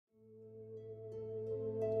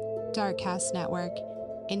Darkcast Network,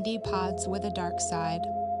 indie pods with a dark side.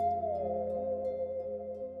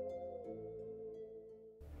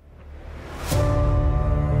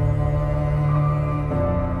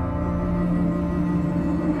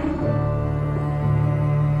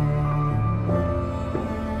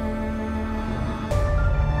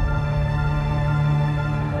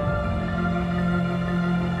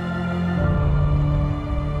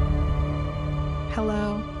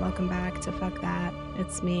 Hello, welcome back to Fuck That.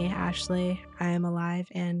 It's me, Ashley. I am alive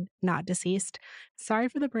and not deceased. Sorry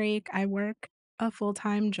for the break. I work a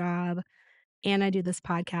full-time job and I do this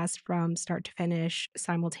podcast from start to finish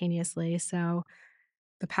simultaneously. So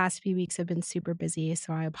the past few weeks have been super busy.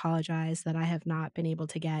 So I apologize that I have not been able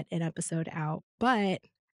to get an episode out. But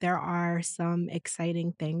there are some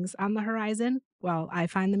exciting things on the horizon. Well, I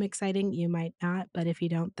find them exciting. You might not, but if you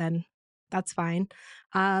don't, then that's fine.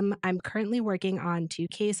 I'm currently working on 2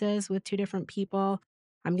 cases with 2 different people.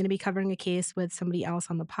 I'm going to be covering a case with somebody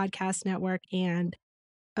else on the podcast network. And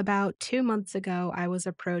about 2 months ago, I was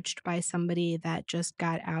approached by somebody that just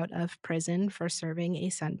got out of prison for serving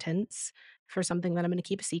a sentence for something that I'm going to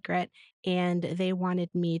keep a secret. And they wanted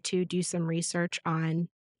me to do some research on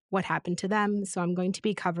what happened to them. So I'm going to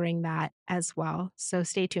be covering that as well. So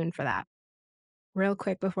stay tuned for that. Real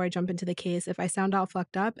quick before I jump into the case, if I sound all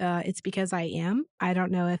fucked up, it's because I am. I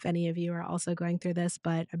don't know if any of you are also going through this,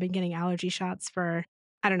 but I've been getting allergy shots for,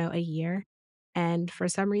 a year. And for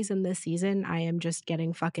some reason this season, I am just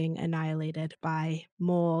getting fucking annihilated by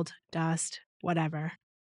mold, dust, whatever.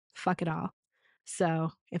 Fuck it all.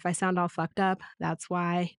 So if I sound all fucked up, that's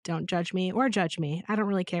why. Don't judge me or judge me. I don't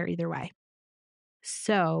really care either way.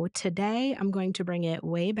 So today I'm going to bring it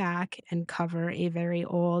way back and cover a very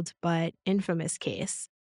old but infamous case.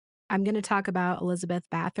 I'm going to talk about Elizabeth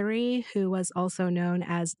Bathory, who was also known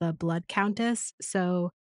as the Blood Countess.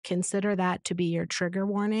 So consider that to be your trigger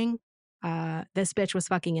warning. This bitch was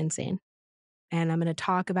fucking insane. And I'm going to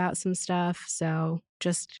talk about some stuff. So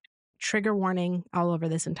just trigger warning all over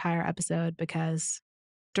this entire episode because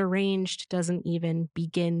deranged doesn't even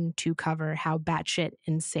begin to cover how batshit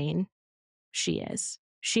insane she is.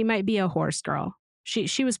 She might be a horse girl.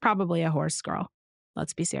 She was probably a horse girl.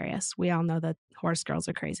 Let's be serious. We all know that horse girls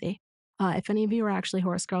are crazy. If any of you are actually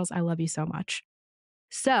horse girls, I love you so much.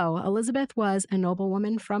 So Elizabeth was a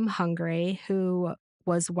noblewoman from Hungary who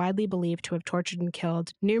was widely believed to have tortured and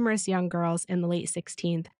killed numerous young girls in the late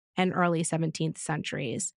 16th and early 17th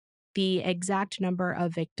centuries. The exact number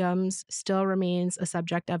of victims still remains a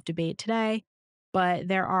subject of debate today, but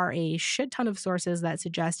there are a shit ton of sources that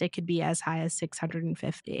suggest it could be as high as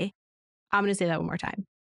 650. I'm going to say that one more time.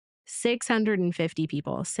 650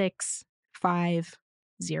 people.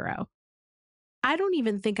 650. I don't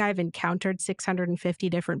even think I've encountered 650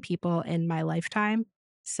 different people in my lifetime,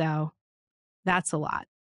 so that's a lot.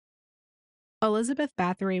 Elizabeth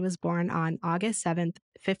Bathory was born on August 7th,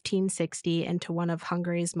 1560, into one of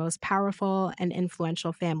Hungary's most powerful and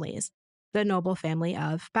influential families, the noble family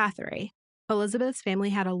of Bathory. Elizabeth's family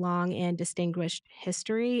had a long and distinguished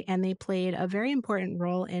history, and they played a very important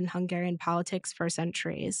role in Hungarian politics for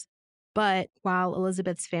centuries. But while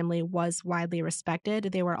Elizabeth's family was widely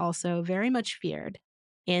respected, they were also very much feared.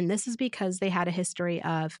 And this is because they had a history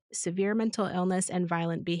of severe mental illness and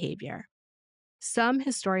violent behavior. Some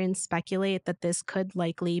historians speculate that this could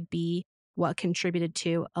likely be what contributed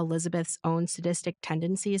to Elizabeth's own sadistic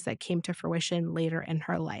tendencies that came to fruition later in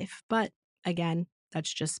her life. But again,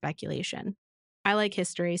 that's just speculation. I like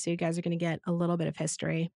history, so you guys are going to get a little bit of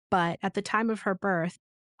history. But at the time of her birth,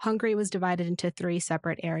 Hungary was divided into 3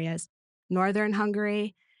 separate areas: Northern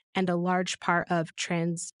Hungary and a large part of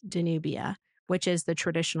Transdanubia, which is the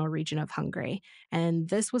traditional region of Hungary. And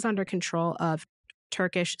this was under control of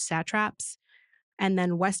Turkish satraps. And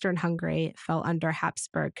then Western Hungary fell under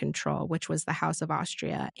Habsburg control, which was the House of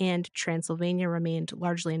Austria, and Transylvania remained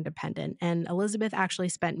largely independent. And Elizabeth actually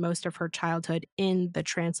spent most of her childhood in the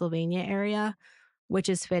Transylvania area, which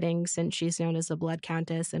is fitting since she's known as the Blood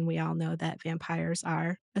Countess, and we all know that vampires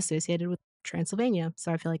are associated with Transylvania.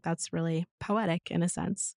 So I feel like that's really poetic in a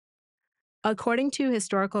sense. According to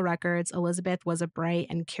historical records, Elizabeth was a bright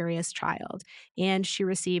and curious child, and she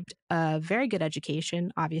received a very good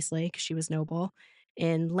education, obviously, because she was noble,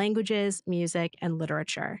 in languages, music, and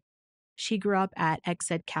literature. She grew up at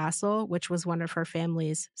Exeter Castle, which was one of her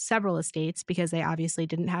family's several estates, because they obviously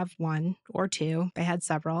didn't have 1 or 2, they had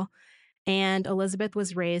several. And Elizabeth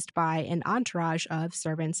was raised by an entourage of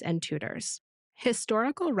servants and tutors.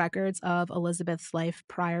 Historical records of Elizabeth's life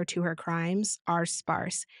prior to her crimes are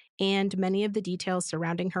sparse, and many of the details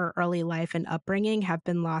surrounding her early life and upbringing have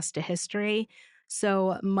been lost to history.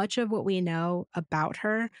 So much of what we know about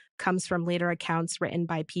her comes from later accounts written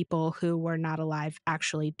by people who were not alive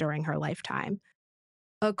actually during her lifetime.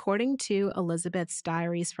 According to Elizabeth's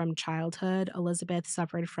diaries from childhood, Elizabeth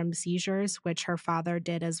suffered from seizures, which her father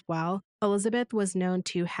did as well. Elizabeth was known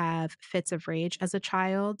to have fits of rage as a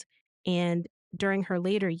child, and during her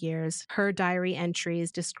later years, her diary entries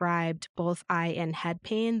described both eye and head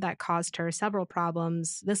pain that caused her several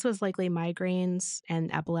problems. This was likely migraines and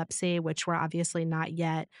epilepsy, which were obviously not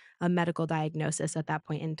yet a medical diagnosis at that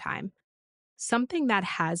point in time. Something that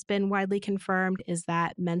has been widely confirmed is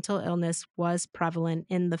that mental illness was prevalent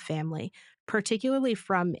in the family, particularly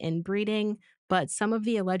from inbreeding, but some of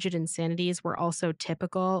the alleged insanities were also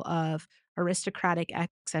typical of aristocratic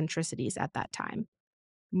eccentricities at that time.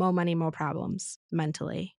 Mo money, mo problems,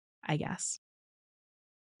 mentally, I guess.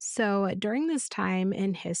 So during this time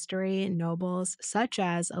in history, nobles such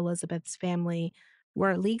as Elizabeth's family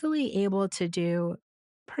were legally able to do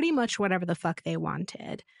pretty much whatever the fuck they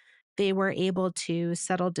wanted. They were able to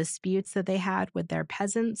settle disputes that they had with their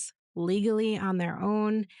peasants legally on their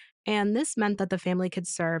own. And this meant that the family could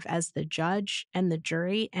serve as the judge and the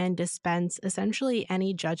jury and dispense essentially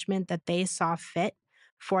any judgment that they saw fit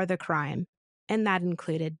for the crime. And that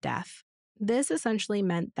included death. This essentially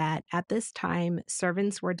meant that at this time,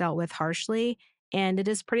 servants were dealt with harshly, and it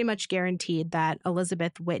is pretty much guaranteed that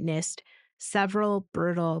Elizabeth witnessed several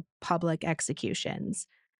brutal public executions.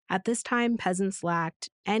 At this time, peasants lacked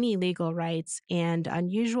any legal rights, and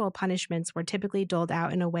unusual punishments were typically doled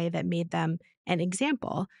out in a way that made them an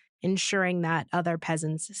example, ensuring that other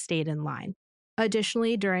peasants stayed in line.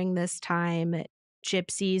 Additionally, during this time,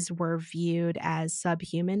 gypsies were viewed as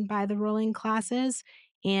subhuman by the ruling classes,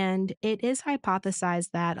 and it is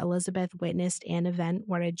hypothesized that Elizabeth witnessed an event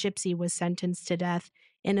where a gypsy was sentenced to death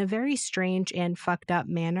in a very strange and fucked up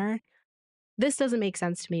manner. This doesn't make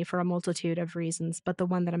sense to me for a multitude of reasons, but the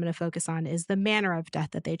one that I'm going to focus on is the manner of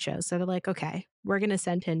death that they chose. So they're like, okay, we're going to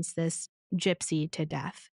sentence this gypsy to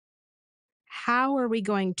death. How are we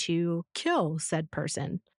going to kill said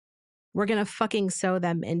person? We're going to fucking sew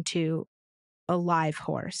them into a live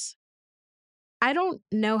horse. I don't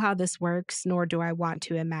know how this works, nor do I want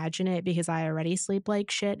to imagine it because I already sleep like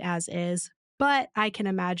shit as is, but I can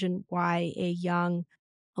imagine why a young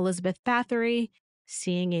Elizabeth Bathory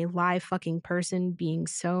seeing a live fucking person being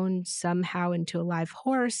sewn somehow into a live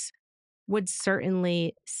horse would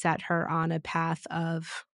certainly set her on a path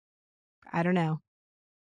of, I don't know,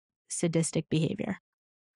 sadistic behavior.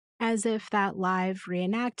 As if that live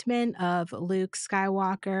reenactment of Luke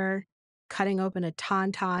Skywalker cutting open a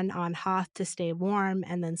tauntaun on Hoth to stay warm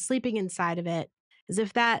and then sleeping inside of it, as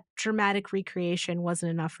if that dramatic recreation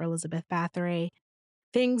wasn't enough for Elizabeth Bathory,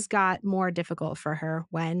 things got more difficult for her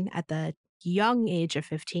when, at the young age of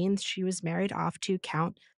 15, she was married off to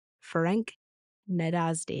Count Ferenc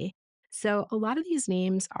Nedazdi. So a lot of these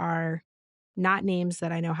names are not names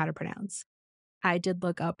that I know how to pronounce. I did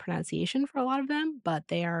look up pronunciation for a lot of them, but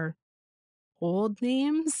they are old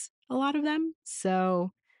names, a lot of them.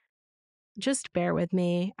 So just bear with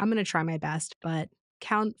me. I'm going to try my best, but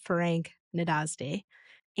Count Ferenc Nedazdi.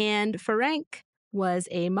 And Ferenc was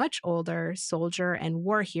a much older soldier and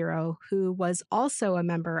war hero who was also a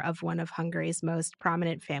member of one of Hungary's most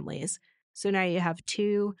prominent families. So now you have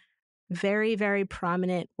two very, very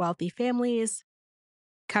prominent wealthy families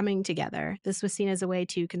coming together. This was seen as a way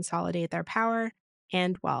to consolidate their power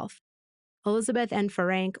and wealth. Elizabeth and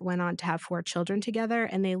Ferenc went on to have 4 children together,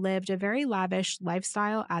 and they lived a very lavish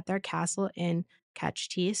lifestyle at their castle in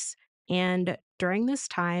Kectis. And during this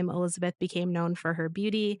time, Elizabeth became known for her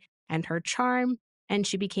beauty and her charm, and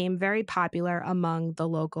she became very popular among the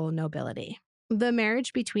local nobility. The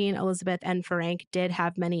marriage between Elizabeth and Ferenc did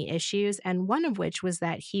have many issues, and one of which was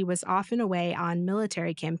that he was often away on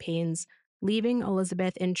military campaigns, leaving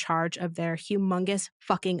Elizabeth in charge of their humongous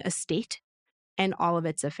fucking estate and all of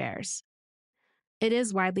its affairs. It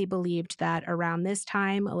is widely believed that around this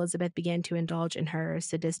time, Elizabeth began to indulge in her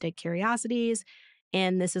sadistic curiosities,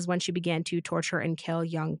 and this is when she began to torture and kill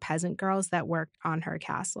young peasant girls that worked on her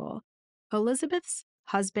castle. Elizabeth's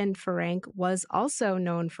husband, Ferenc, was also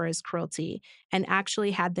known for his cruelty and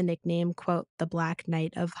actually had the nickname, quote, the Black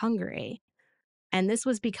Knight of Hungary. And this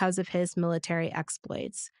was because of his military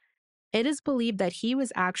exploits. It is believed that he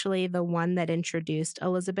was actually the one that introduced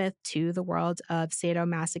Elizabeth to the world of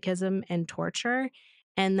sadomasochism and torture,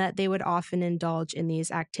 and that they would often indulge in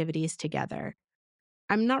these activities together.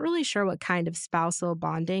 I'm not really sure what kind of spousal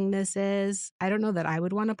bonding this is. I don't know that I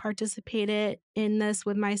would want to participate in this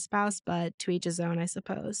with my spouse, but to each his own, I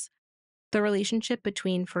suppose. The relationship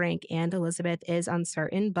between Frank and Elizabeth is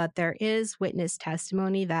uncertain, but there is witness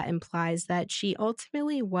testimony that implies that she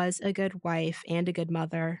ultimately was a good wife and a good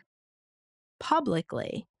mother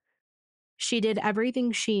publicly. She did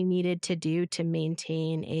everything she needed to do to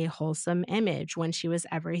maintain a wholesome image when she was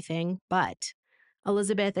everything but.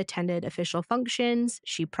 Elizabeth attended official functions.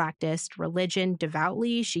 She practiced religion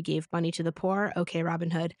devoutly. She gave money to the poor. Okay,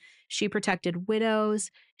 Robin Hood. She protected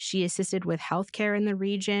widows. She assisted with healthcare in the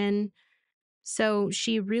region. So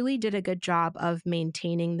she really did a good job of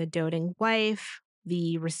maintaining the doting wife,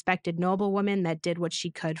 the respected noblewoman that did what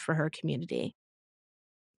she could for her community.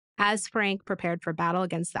 As Frank prepared for battle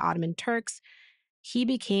against the Ottoman Turks, he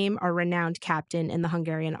became a renowned captain in the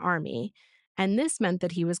Hungarian army. And this meant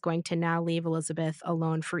that he was going to now leave Elizabeth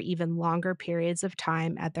alone for even longer periods of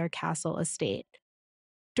time at their castle estate.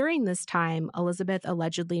 During this time, Elizabeth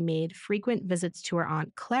allegedly made frequent visits to her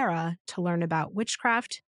Aunt Clara to learn about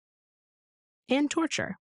witchcraft and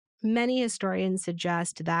torture. Many historians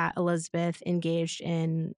suggest that Elizabeth engaged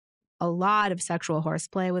in a lot of sexual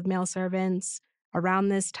horseplay with male servants around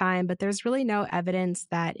this time, but there's really no evidence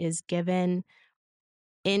that is given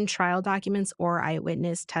in trial documents or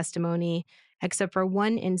eyewitness testimony, except for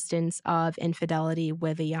one instance of infidelity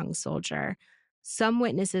with a young soldier. Some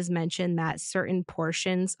witnesses mentioned that certain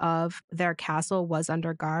portions of their castle was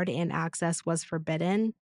under guard and access was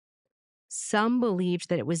forbidden. Some believed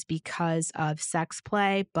that it was because of sex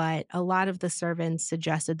play, but a lot of the servants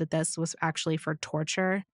suggested that this was actually for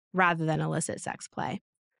torture rather than illicit sex play.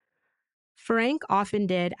 Frank often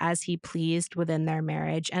did as he pleased within their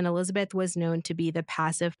marriage, and Elizabeth was known to be the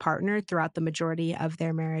passive partner throughout the majority of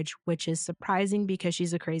their marriage, which is surprising because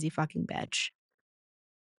she's a crazy fucking bitch.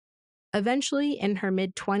 Eventually, in her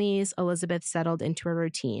mid-20s, Elizabeth settled into a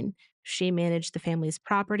routine. She managed the family's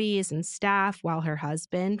properties and staff while her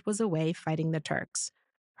husband was away fighting the Turks.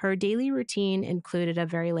 Her daily routine included a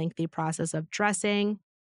very lengthy process of dressing,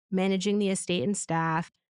 managing the estate and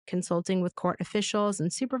staff, consulting with court officials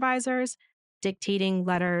and supervisors, dictating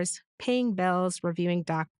letters, paying bills, reviewing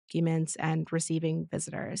documents, and receiving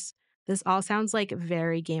visitors. This all sounds like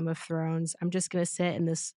very Game of Thrones. I'm just going to sit in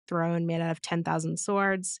this throne made out of 10,000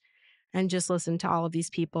 swords and just listen to all of these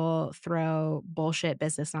people throw bullshit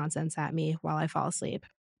business nonsense at me while I fall asleep.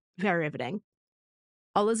 Very riveting.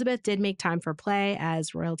 Elizabeth did make time for play,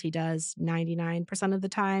 as royalty does 99% of the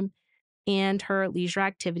time, and her leisure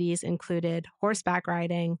activities included horseback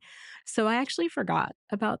riding. So I actually forgot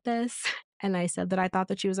about this, and I said that I thought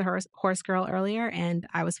that she was a horse girl earlier, and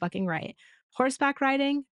I was fucking right. Horseback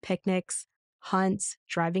riding, picnics, hunts,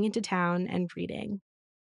 driving into town, and reading.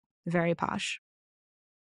 Very posh.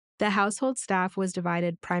 The household staff was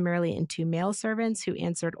divided primarily into male servants who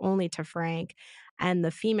answered only to Frank, and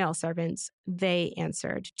the female servants, they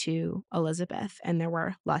answered to Elizabeth, and there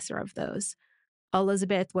were lesser of those.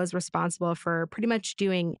 Elizabeth was responsible for pretty much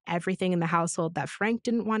doing everything in the household that Frank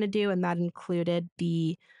didn't want to do, and that included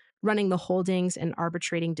the running the holdings and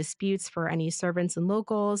arbitrating disputes for any servants and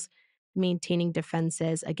locals, maintaining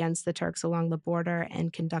defenses against the Turks along the border,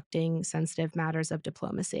 and conducting sensitive matters of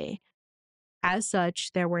diplomacy. As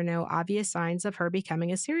such, there were no obvious signs of her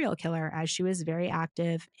becoming a serial killer, as she was very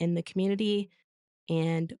active in the community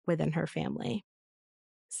and within her family.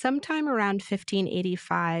 Sometime around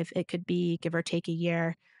 1585, it could be give or take a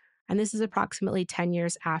year, and this is approximately 10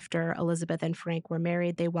 years after Elizabeth and Frank were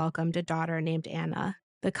married, they welcomed a daughter named Anna.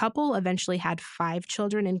 The couple eventually had 5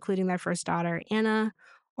 children, including their first daughter, Anna,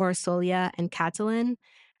 Orsolia, and Catalin,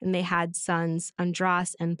 and they had sons,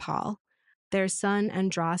 Andras and Paul. Their son,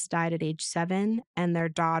 Andras, died at age 7, and their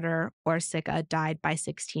daughter, Orsica, died by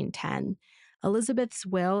 1610. Elizabeth's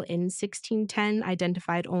will in 1610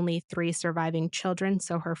 identified only 3 surviving children,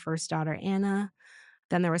 so her first daughter, Anna,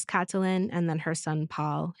 then there was Catalin, and then her son,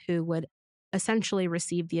 Paul, who would essentially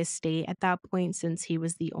receive the estate at that point since he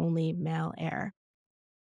was the only male heir.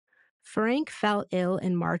 Frank fell ill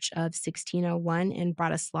in March of 1601 in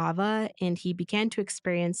Bratislava, and he began to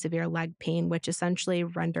experience severe leg pain, which essentially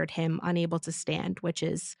rendered him unable to stand, which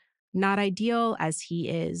is not ideal as he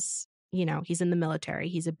is, he's in the military.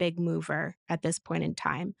 He's a big mover at this point in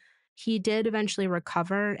time. He did eventually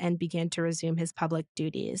recover and began to resume his public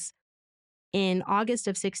duties. In August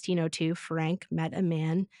of 1602, Frank met a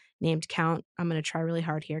man named Count, I'm going to try really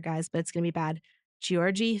hard here, guys, but it's going to be bad,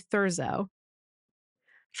 Georgi Thurzo.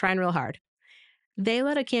 Trying real hard. They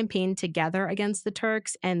led a campaign together against the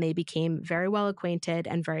Turks, and they became very well acquainted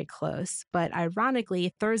and very close. But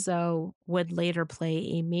ironically, Thurzo would later play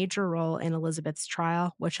a major role in Elizabeth's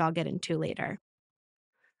trial, which I'll get into later.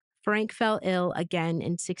 Frank fell ill again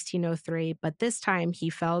in 1603, but this time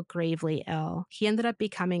he fell gravely ill. He ended up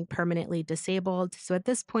becoming permanently disabled, so at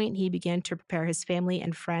this point he began to prepare his family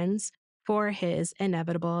and friends for his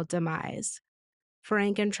inevitable demise.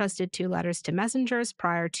 Frank entrusted 2 letters to messengers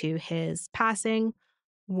prior to his passing,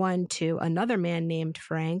 one to another man named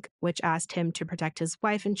Frank, which asked him to protect his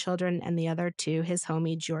wife and children, and the other to his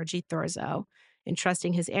homie Georgie Thorzo,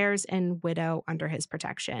 entrusting his heirs and widow under his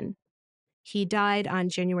protection. He died on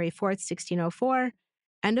January 4th, 1604,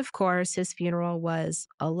 and of course, his funeral was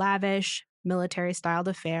a lavish, military styled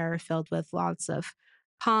affair filled with lots of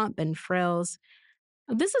pomp and frills.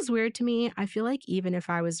 This is weird to me. I feel like even if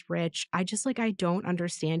I was rich, I don't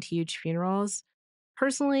understand huge funerals.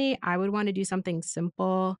 Personally, I would want to do something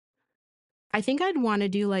simple. I think I'd want to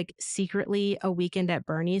do like secretly a weekend at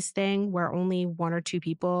Bernie's thing where only 1 or 2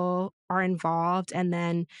 people are involved. And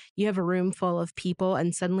then you have a room full of people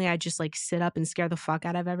and suddenly I just like sit up and scare the fuck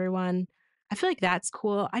out of everyone. I feel like that's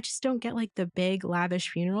cool. I just don't get like the big lavish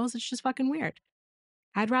funerals. It's just fucking weird.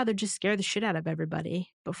 I'd rather just scare the shit out of everybody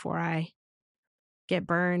before I get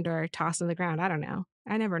burned or tossed on the ground. I don't know.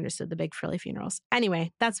 I never understood the big frilly funerals.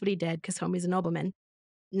 Anyway, that's what he did because homie's a nobleman.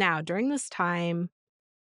 Now, during this time,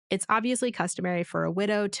 it's obviously customary for a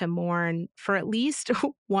widow to mourn for at least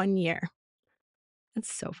 1 year.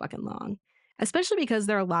 That's so fucking long, especially because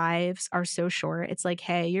their lives are so short. It's like,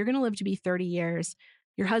 hey, you're going to live to be 30 years.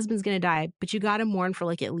 Your husband's going to die, but you got to mourn for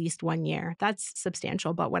like at least 1 year. That's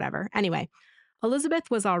substantial, but whatever. Anyway, Elizabeth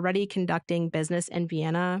was already conducting business in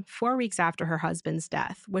Vienna 4 weeks after her husband's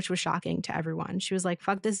death, which was shocking to everyone. She was like,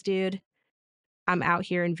 fuck this dude. I'm out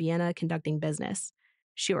here in Vienna conducting business.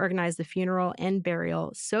 She organized the funeral and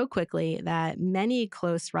burial so quickly that many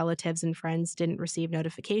close relatives and friends didn't receive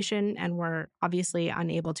notification and were obviously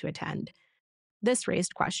unable to attend. This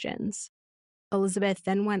raised questions. Elizabeth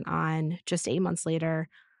then went on, just 8 months later,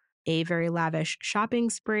 a very lavish shopping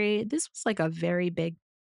spree. This was like a very big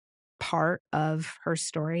part of her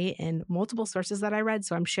story in multiple sources that I read,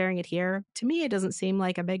 so I'm sharing it here. To me, it doesn't seem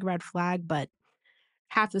like a big red flag, but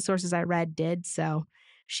half the sources I read did. So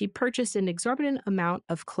she purchased an exorbitant amount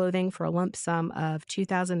of clothing for a lump sum of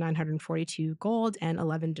 2,942 gold and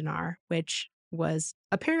 11 dinar, which was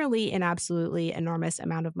apparently an absolutely enormous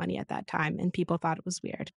amount of money at that time, and people thought it was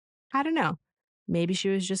weird. I don't know. Maybe she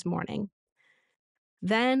was just mourning.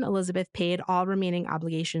 Then Elizabeth paid all remaining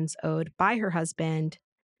obligations owed by her husband,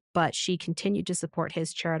 but she continued to support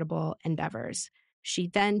his charitable endeavors. She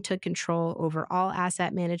then took control over all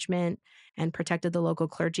asset management and protected the local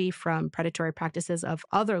clergy from predatory practices of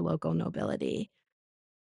other local nobility.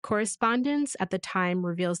 Correspondence at the time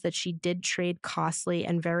reveals that she did trade costly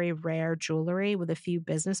and very rare jewelry with a few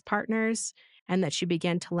business partners, and that she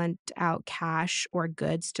began to lend out cash or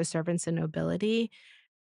goods to servants and nobility.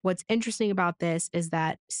 What's interesting about this is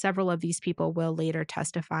that several of these people will later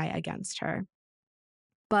testify against her.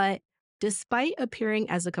 But despite appearing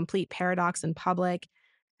as a complete paradox in public,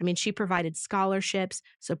 she provided scholarships,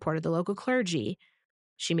 supported the local clergy.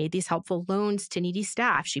 She made these helpful loans to needy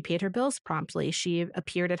staff. She paid her bills promptly. She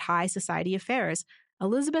appeared at high society affairs.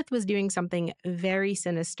 Elizabeth was doing something very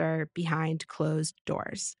sinister behind closed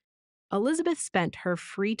doors. Elizabeth spent her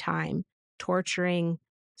free time torturing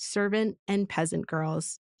servant and peasant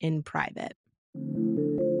girls in private.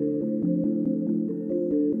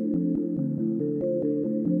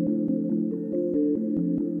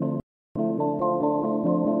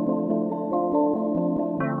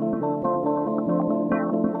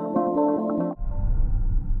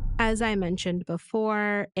 As I mentioned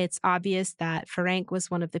before, it's obvious that Frank was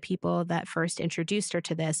one of the people that first introduced her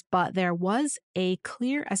to this, but there was a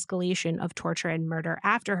clear escalation of torture and murder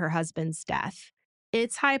after her husband's death.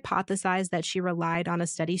 It's hypothesized that she relied on a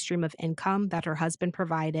steady stream of income that her husband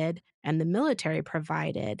provided and the military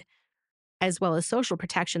provided, as well as social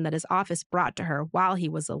protection that his office brought to her while he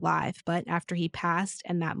was alive. But after he passed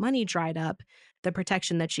and that money dried up, the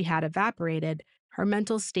protection that she had evaporated, her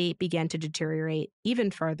mental state began to deteriorate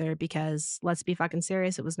even further because, let's be fucking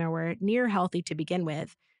serious, it was nowhere near healthy to begin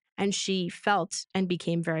with. And she felt and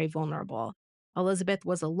became very vulnerable. Elizabeth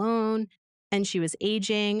was alone and she was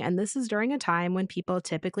aging, and this is during a time when people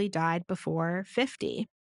typically died before 50.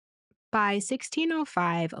 By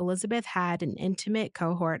 1605, Elizabeth had an intimate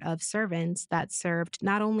cohort of servants that served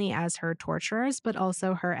not only as her torturers, but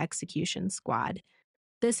also her execution squad.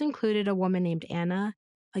 This included a woman named Anna,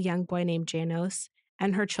 a young boy named Janos,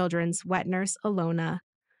 and her children's wet nurse, Alona,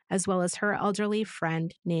 as well as her elderly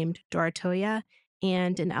friend named Dorotoya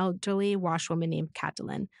and an elderly washwoman named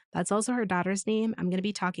Catalin. That's also her daughter's name. I'm going to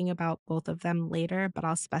be talking about both of them later, but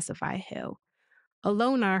I'll specify who.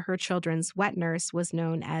 Alona, her children's wet nurse, was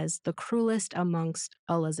known as the cruelest amongst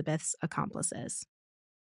Elizabeth's accomplices.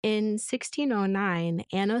 In 1609,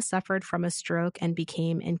 Anna suffered from a stroke and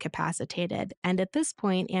became incapacitated, and at this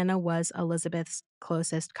point, Anna was Elizabeth's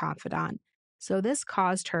closest confidant. So this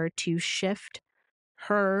caused her to shift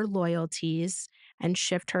her loyalties and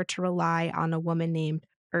shift her to rely on a woman named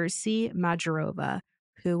Ursi Majarova,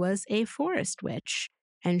 who was a forest witch,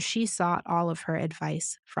 and she sought all of her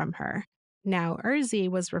advice from her. Now, Ursi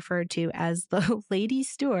was referred to as the Lady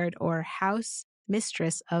Steward or House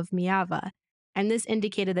Mistress of Miava, and this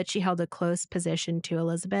indicated that she held a close position to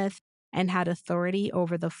Elizabeth and had authority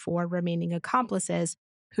over the four remaining accomplices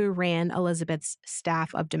who ran Elizabeth's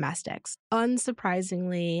staff of domestics.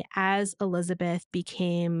 Unsurprisingly, as Elizabeth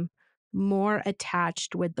became more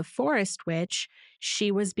attached with the forest witch,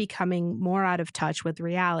 she was becoming more out of touch with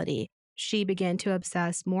reality. She began to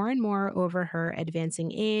obsess more and more over her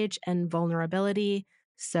advancing age and vulnerability,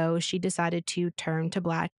 so she decided to turn to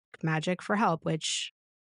black magic for help, which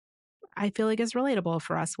I feel like is relatable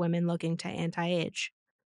for us women looking to anti-age.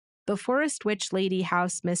 The Forest Witch Lady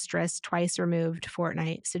House Mistress, twice removed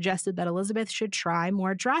fortnight, suggested that Elizabeth should try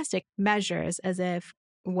more drastic measures, as if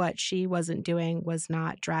what she wasn't doing was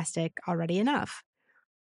not drastic already enough.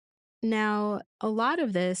 Now, a lot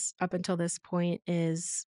of this up until this point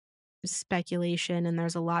is speculation, and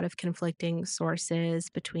there's a lot of conflicting sources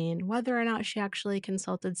between whether or not she actually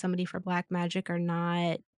consulted somebody for black magic or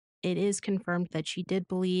not. It is confirmed that she did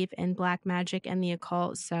believe in black magic and the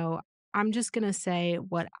occult, so I'm just going to say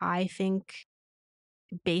what I think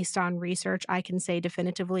based on research I can say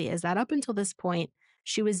definitively is that up until this point,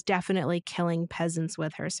 she was definitely killing peasants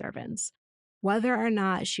with her servants. Whether or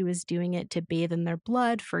not she was doing it to bathe in their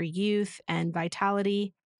blood for youth and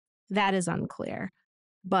vitality, that is unclear.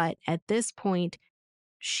 But at this point,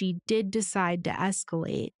 she did decide to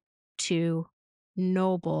escalate to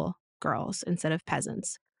noble girls instead of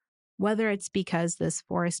peasants. Whether it's because this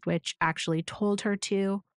forest witch actually told her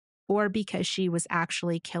to, or because she was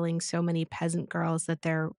actually killing so many peasant girls that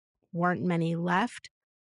there weren't many left,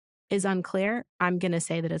 is unclear. I'm going to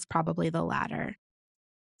say that it's probably the latter.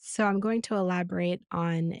 So I'm going to elaborate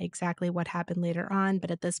on exactly what happened later on, but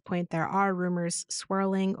at this point, there are rumors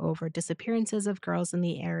swirling over disappearances of girls in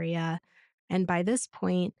the area. And by this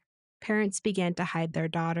point, parents began to hide their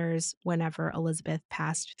daughters whenever Elizabeth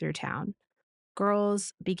passed through town.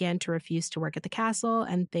 Girls began to refuse to work at the castle,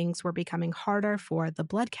 and things were becoming harder for the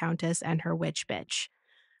Blood Countess and her witch bitch.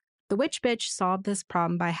 The witch bitch solved this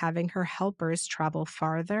problem by having her helpers travel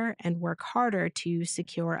farther and work harder to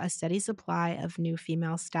secure a steady supply of new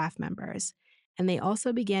female staff members, and they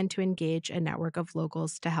also began to engage a network of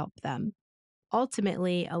locals to help them.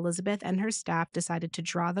 Ultimately, Elizabeth and her staff decided to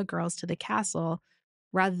draw the girls to the castle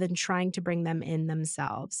rather than trying to bring them in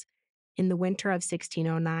themselves. In the winter of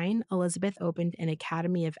 1609, Elizabeth opened an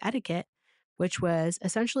academy of etiquette, which was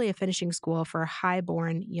essentially a finishing school for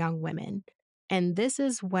high-born young women. And this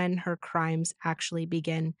is when her crimes actually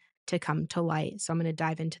begin to come to light. So I'm going to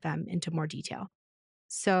dive into them into more detail.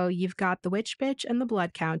 So you've got the witch bitch and the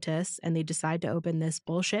blood countess, and they decide to open this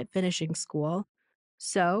bullshit finishing school.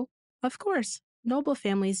 So, of course, noble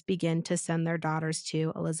families begin to send their daughters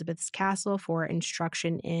to Elizabeth's castle for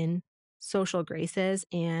instruction in social graces,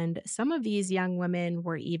 and some of these young women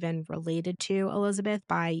were even related to Elizabeth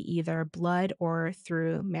by either blood or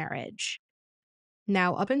through marriage.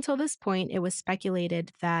 Now, up until this point, it was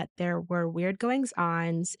speculated that there were weird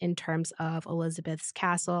goings-ons in terms of Elizabeth's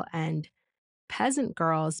castle and peasant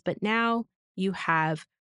girls, but now you have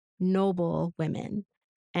noble women.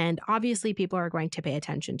 And obviously, people are going to pay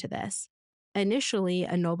attention to this. Initially,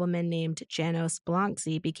 a nobleman named Janos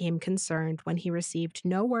Blanczy became concerned when he received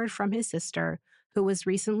no word from his sister, who was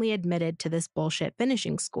recently admitted to this bullshit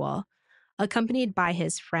finishing school. Accompanied by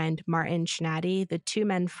his friend Martin Schnatty, the two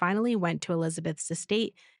men finally went to Elizabeth's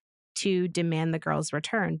estate to demand the girl's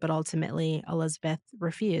return, but ultimately Elizabeth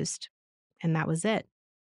refused. And that was it.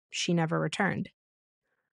 She never returned.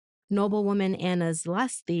 Noblewoman Anna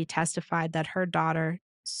Zalesky testified that her daughter,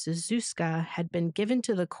 Suzuska, had been given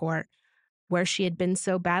to the court where she had been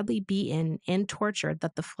so badly beaten and tortured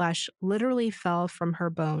that the flesh literally fell from her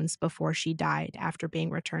bones before she died after being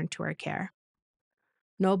returned to her care.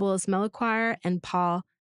 Nobles Meliquire and Paul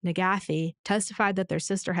Nagathi testified that their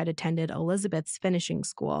sister had attended Elizabeth's finishing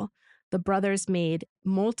school. The brothers made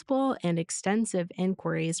multiple and extensive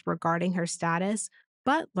inquiries regarding her status,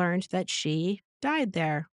 but learned that she died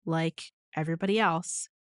there, like everybody else.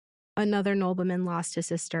 Another nobleman lost his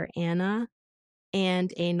sister Anna,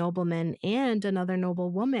 and a nobleman and another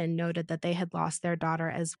noblewoman noted that they had lost their daughter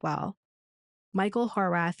as well. Michael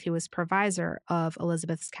Horwath, who was provisor of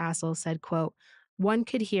Elizabeth's castle, said, quote, One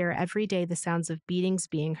could hear every day the sounds of beatings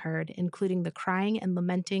being heard, including the crying and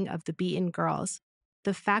lamenting of the beaten girls.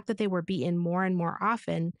 The fact that they were beaten more and more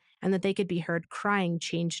often and that they could be heard crying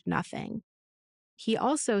changed nothing. He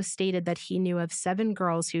also stated that he knew of 7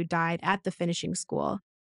 girls who died at the finishing school,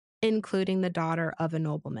 including the daughter of a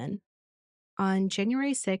nobleman. On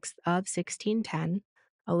January 6th of 1610,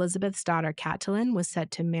 Elizabeth's daughter Catelyn was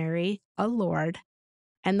set to marry a lord,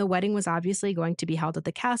 and the wedding was obviously going to be held at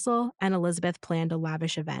the castle, and Elizabeth planned a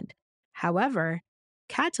lavish event. However,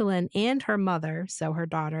 Catelyn and her mother, so her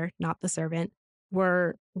daughter, not the servant,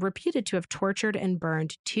 were reputed to have tortured and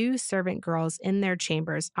burned 2 servant girls in their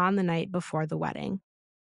chambers on the night before the wedding.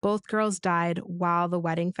 Both girls died while the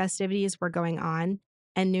wedding festivities were going on,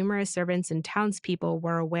 and numerous servants and townspeople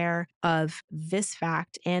were aware of this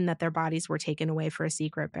fact and that their bodies were taken away for a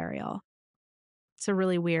secret burial. It's a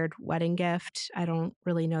really weird wedding gift. I don't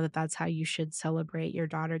really know that that's how you should celebrate your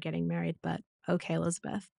daughter getting married, but okay,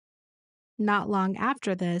 Elizabeth. Not long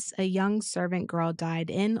after this, a young servant girl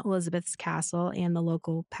died in Elizabeth's castle, and the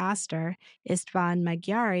local pastor, Istvan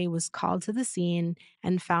Magyari, was called to the scene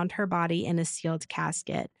and found her body in a sealed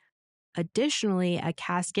casket. Additionally, a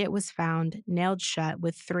casket was found nailed shut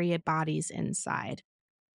with 3 bodies inside.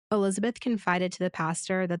 Elizabeth confided to the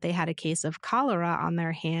pastor that they had a case of cholera on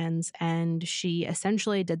their hands, and she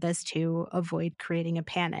essentially did this to avoid creating a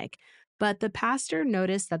panic. But the pastor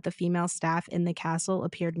noticed that the female staff in the castle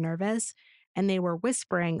appeared nervous, and they were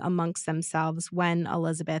whispering amongst themselves when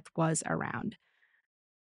Elizabeth was around.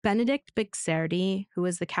 Benedict Bixerdi, who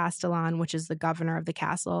was the castellan, which is the governor of the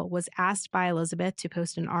castle, was asked by Elizabeth to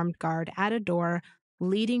post an armed guard at a door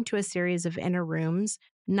leading to a series of inner rooms,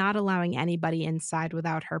 not allowing anybody inside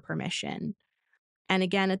without her permission. And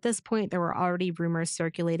again, at this point, there were already rumors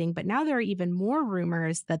circulating, but now there are even more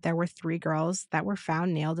rumors that there were 3 girls that were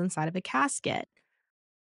found nailed inside of a casket.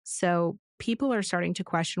 So people are starting to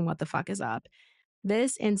question what the fuck is up.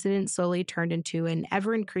 This incident slowly turned into an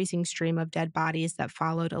ever-increasing stream of dead bodies that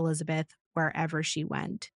followed Elizabeth wherever she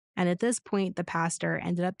went. And at this point, the pastor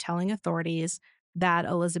ended up telling authorities that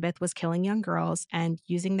Elizabeth was killing young girls and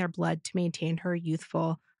using their blood to maintain her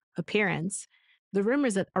youthful appearance. The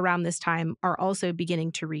rumors around this time are also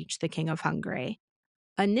beginning to reach the King of Hungary.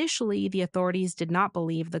 Initially, the authorities did not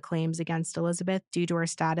believe the claims against Elizabeth due to her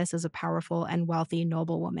status as a powerful and wealthy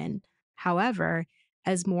noblewoman. However,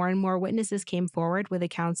 as more and more witnesses came forward with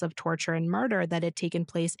accounts of torture and murder that had taken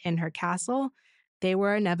place in her castle, they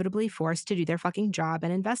were inevitably forced to do their fucking job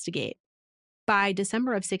and investigate. By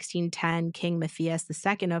December of 1610, King Matthias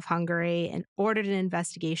II of Hungary ordered an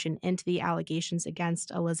investigation into the allegations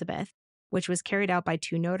against Elizabeth, which was carried out by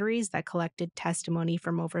 2 notaries that collected testimony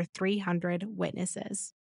from over 300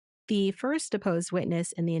 witnesses. The first deposed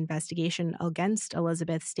witness in the investigation against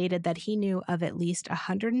Elizabeth stated that he knew of at least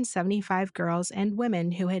 175 girls and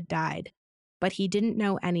women who had died, but he didn't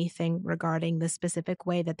know anything regarding the specific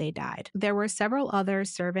way that they died. There were several other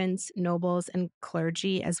servants, nobles, and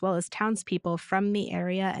clergy, as well as townspeople from the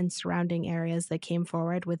area and surrounding areas that came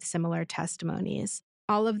forward with similar testimonies.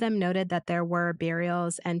 All of them noted that there were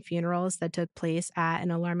burials and funerals that took place at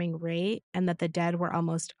an alarming rate, and that the dead were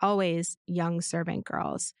almost always young servant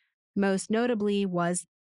girls. Most notably was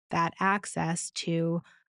that access to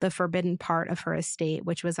the forbidden part of her estate,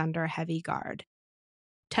 which was under heavy guard.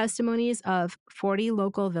 Testimonies of 40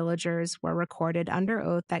 local villagers were recorded under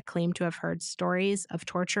oath that claimed to have heard stories of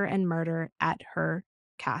torture and murder at her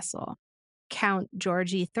castle. Count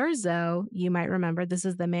Georgi Thurzo, you might remember this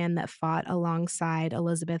is the man that fought alongside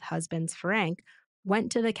Elizabeth's husband Ferenc, went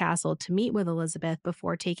to the castle to meet with Elizabeth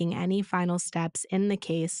before taking any final steps in the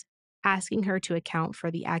case, asking her to account for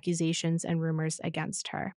the accusations and rumors against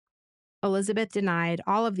her. Elizabeth denied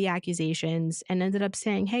all of the accusations and ended up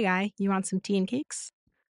saying, "Hey guy, you want some tea and cakes?"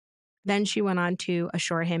 Then she went on to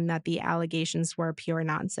assure him that the allegations were pure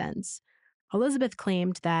nonsense. Elizabeth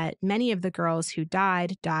claimed that many of the girls who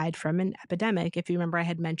died from an epidemic, if you remember I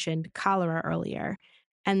had mentioned cholera earlier,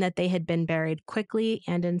 and that they had been buried quickly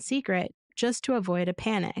and in secret just to avoid a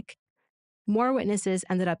panic. More witnesses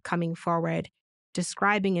ended up coming forward,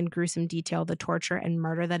 describing in gruesome detail the torture and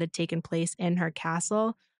murder that had taken place in her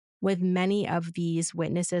castle, with many of these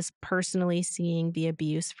witnesses personally seeing the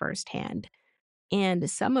abuse firsthand. And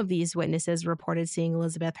some of these witnesses reported seeing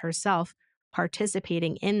Elizabeth herself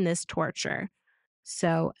participating in this torture.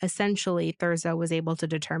 So essentially, Thurzo was able to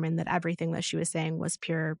determine that everything that she was saying was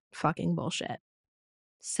pure fucking bullshit.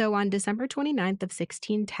 So on December 29th of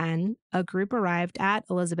 1610, a group arrived at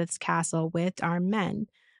Elizabeth's castle with armed men.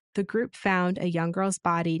 The group found a young girl's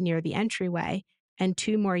body near the entryway and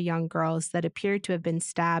 2 more young girls that appeared to have been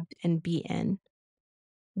stabbed and beaten.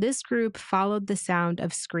 This group followed the sound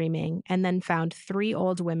of screaming and then found 3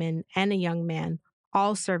 old women and a young man,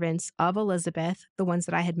 all servants of Elizabeth, the ones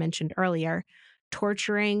that I had mentioned earlier,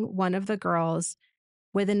 torturing one of the girls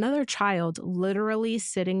with another child literally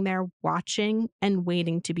sitting there watching and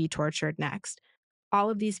waiting to be tortured next. All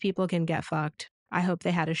of these people can get fucked. I hope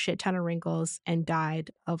they had a shit ton of wrinkles and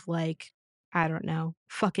died of, like, I don't know,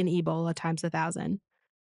 fucking Ebola times 1,000.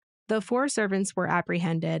 The 4 servants were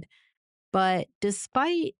apprehended, but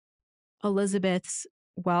despite Elizabeth's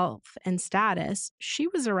wealth and status, she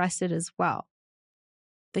was arrested as well.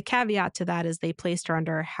 The caveat to that is they placed her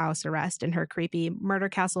under house arrest in her creepy murder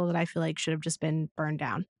castle that I feel like should have just been burned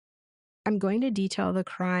down. I'm going to detail the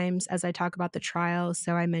crimes as I talk about the trial.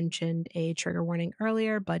 So I mentioned a trigger warning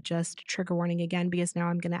earlier, but just trigger warning again, because now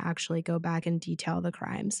I'm going to actually go back and detail the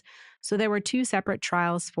crimes. So there were 2 separate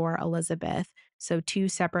trials for Elizabeth. So 2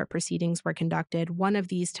 separate proceedings were conducted. One of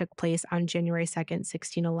these took place on January 2nd,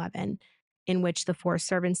 1611, in which the 4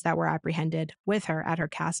 servants that were apprehended with her at her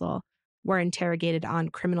castle were interrogated on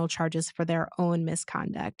criminal charges for their own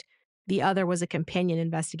misconduct. The other was a companion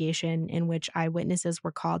investigation in which eyewitnesses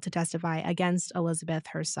were called to testify against Elizabeth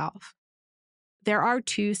herself. There are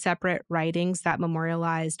 2 separate writings that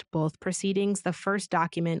memorialized both proceedings. The first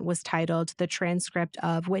document was titled The Transcript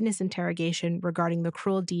of Witness Interrogation Regarding the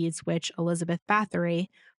Cruel Deeds Which Elizabeth Bathory,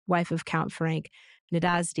 wife of Count Frank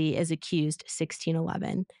Nadasdy, is accused,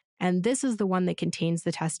 1611. And this is the one that contains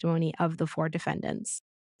the testimony of the 4 defendants.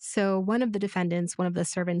 So one of the defendants, one of the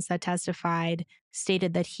servants that testified,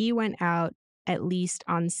 stated that he went out at least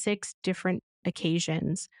on 6 different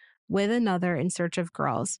occasions with another in search of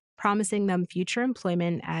girls, promising them future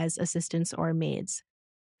employment as assistants or maids.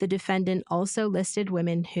 The defendant also listed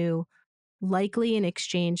women who, likely in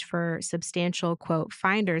exchange for substantial, quote,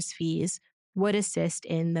 finder's fees, would assist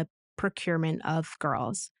in the procurement of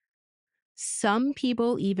girls. Some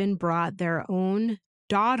people even brought their own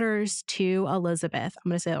daughters to Elizabeth. I'm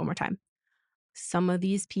going to say that one more time. Some of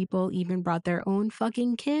these people even brought their own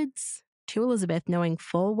fucking kids to Elizabeth, knowing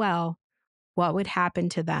full well what would happen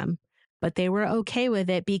to them, but they were okay with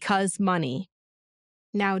it because money.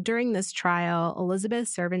 Now, during this trial,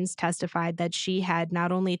 Elizabeth's servants testified that she had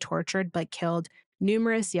not only tortured but killed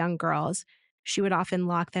numerous young girls. She would often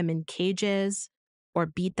lock them in cages or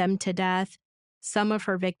beat them to death. Some of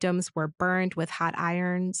her victims were burned with hot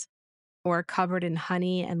irons or covered in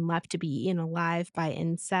honey and left to be eaten alive by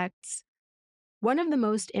insects. One of the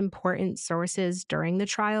most important sources during the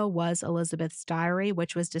trial was Elizabeth's diary,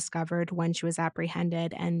 which was discovered when she was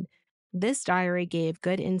apprehended. And this diary gave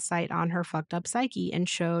good insight on her fucked up psyche and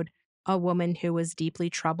showed a woman who was deeply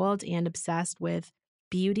troubled and obsessed with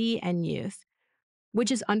beauty and youth,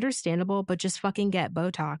 which is understandable, but just fucking get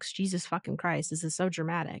Botox. Jesus fucking Christ. This is so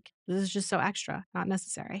dramatic. This is just so extra, not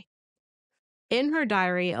necessary. In her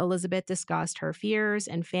diary, Elizabeth discussed her fears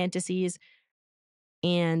and fantasies.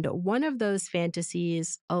 And one of those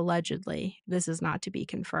fantasies, allegedly, this is not to be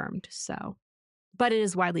confirmed, but it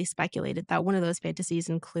is widely speculated that one of those fantasies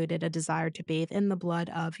included a desire to bathe in the blood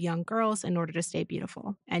of young girls in order to stay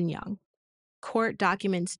beautiful and young. Court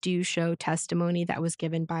documents do show testimony that was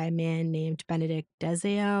given by a man named Benedict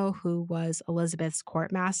Deseo, who was Elizabeth's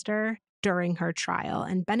courtmaster during her trial.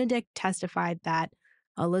 And Benedict testified that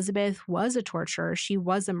Elizabeth was a torturer. She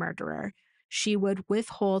was a murderer. She would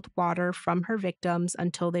withhold water from her victims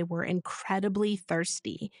until they were incredibly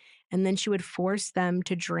thirsty, and then she would force them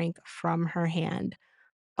to drink from her hand,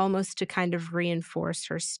 almost to kind of reinforce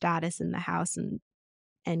her status in the house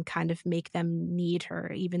and kind of make them need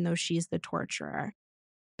her, even though she's the torturer.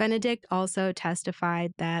 Benedict also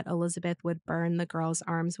testified that Elizabeth would burn the girls'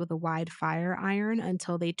 arms with a wide fire iron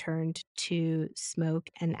until they turned to smoke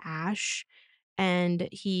and ash. And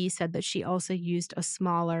he said that she also used a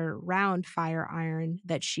smaller round fire iron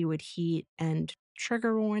that she would heat and,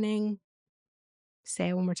 trigger warning, say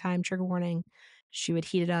it one more time, trigger warning, she would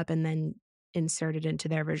heat it up and then insert it into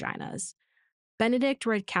their vaginas. Benedict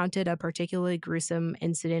recounted a particularly gruesome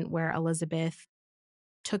incident where Elizabeth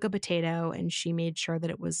took a potato and she made sure that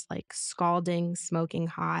it was like scalding, smoking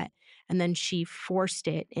hot, and then she forced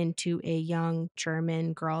it into a young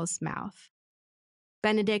German girl's mouth.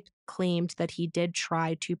 Benedict claimed that he did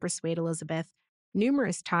try to persuade Elizabeth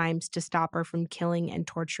numerous times to stop her from killing and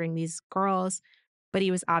torturing these girls, but he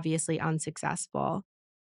was obviously unsuccessful.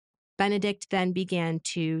 Benedict then began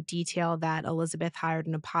to detail that Elizabeth hired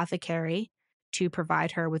an apothecary to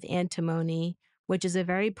provide her with antimony, which is a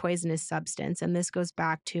very poisonous substance. And this goes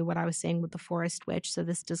back to what I was saying with the forest witch. So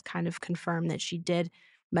this does kind of confirm that she did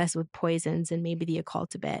mess with poisons and maybe the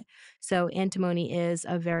occult a bit. So antimony is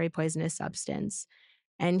a very poisonous substance.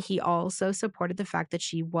 And he also supported the fact that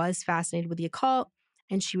she was fascinated with the occult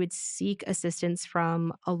and she would seek assistance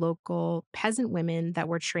from a local peasant women that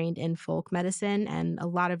were trained in folk medicine, and a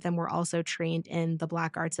lot of them were also trained in the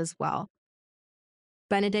black arts as well.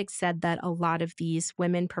 Benedict said that a lot of these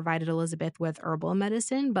women provided Elizabeth with herbal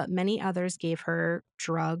medicine, but many others gave her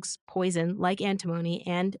drugs, poison like antimony,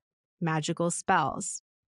 and magical spells.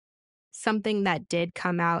 Something that did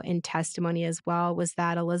come out in testimony as well was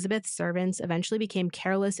that Elizabeth's servants eventually became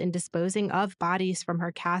careless in disposing of bodies from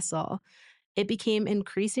her castle. It became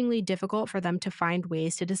increasingly difficult for them to find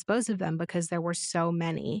ways to dispose of them because there were so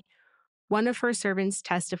many. One of her servants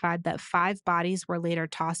testified that 5 bodies were later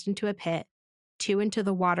tossed into a pit, 2 into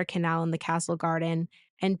the water canal in the castle garden,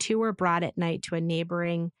 and 2 were brought at night to a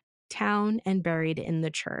neighboring town and buried in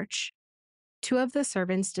the church. 2 of the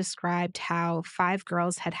servants described how 5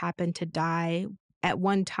 girls had happened to die at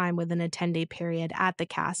one time within a 10-day period at the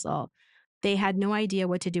castle. They had no idea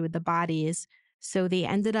what to do with the bodies, so they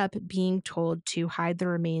ended up being told to hide the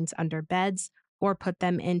remains under beds or put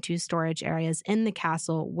them into storage areas in the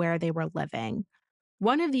castle where they were living.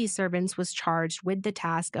 One of these servants was charged with the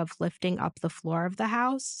task of lifting up the floor of the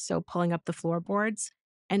house, so pulling up the floorboards,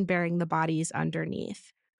 and burying the bodies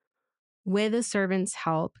underneath. With a servant's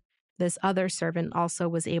help, this other servant also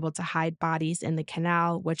was able to hide bodies in the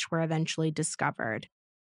canal, which were eventually discovered.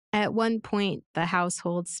 At one point, the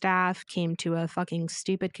household staff came to a fucking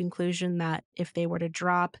stupid conclusion that if they were to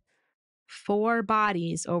drop 4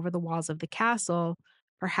 bodies over the walls of the castle,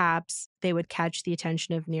 perhaps they would catch the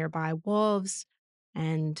attention of nearby wolves,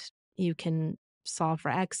 and you can solve for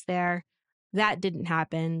X there. That didn't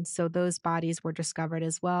happen, so those bodies were discovered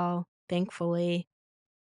as well, thankfully.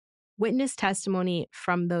 Witness testimony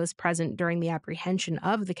from those present during the apprehension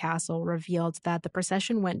of the castle revealed that the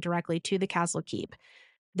procession went directly to the castle keep.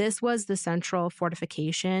 This was the central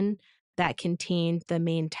fortification that contained the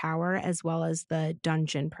main tower as well as the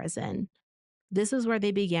dungeon prison. This is where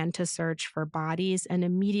they began to search for bodies, and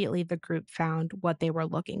immediately the group found what they were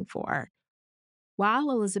looking for. While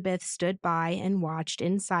Elizabeth stood by and watched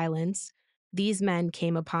in silence, these men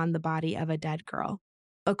came upon the body of a dead girl.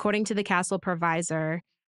 According to the castle provisor,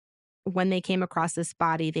 when they came across this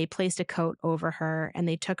body, they placed a coat over her and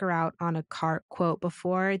they took her out on a cart, quote,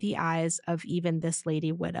 before the eyes of even this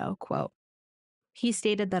lady widow, quote. He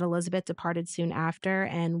stated that Elizabeth departed soon after,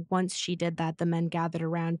 and once she did that, the men gathered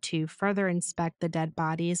around to further inspect the dead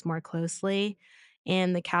bodies more closely,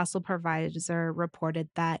 and the castle provisor reported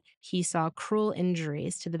that he saw cruel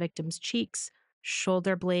injuries to the victim's cheeks,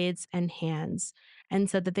 shoulder blades, and hands, and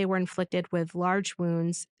said that they were inflicted with large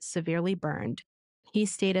wounds, severely burned. He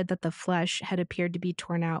stated that the flesh had appeared to be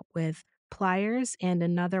torn out with pliers, and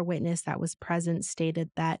another witness that was present stated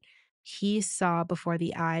that he saw before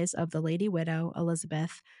the eyes of the lady widow,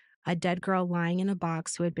 Elizabeth, a dead girl lying in a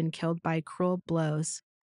box who had been killed by cruel blows.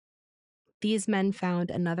 These men found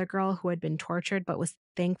another girl who had been tortured but was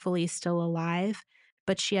thankfully still alive,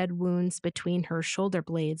 but she had wounds between her shoulder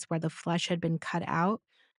blades where the flesh had been cut out,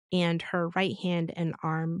 and her right hand and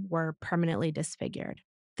arm were permanently disfigured.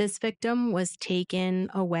 This victim was taken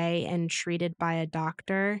away and treated by a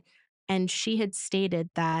doctor, and she had stated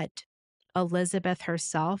that Elizabeth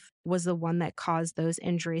herself was the one that caused those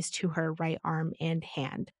injuries to her right arm and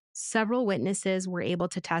hand. Several witnesses were able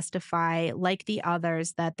to testify, like the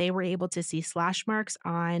others, that they were able to see slash marks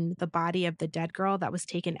on the body of the dead girl that was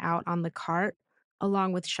taken out on the cart,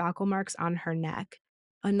 along with shackle marks on her neck.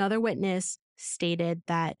 Another witness stated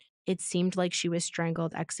that it seemed like she was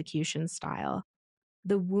strangled execution style.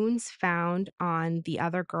 The wounds found on the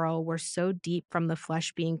other girl were so deep from the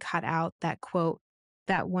flesh being cut out that, quote,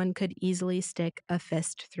 that one could easily stick a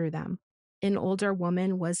fist through them. An older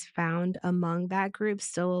woman was found among that group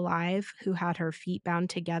still alive who had her feet bound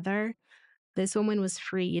together. This woman was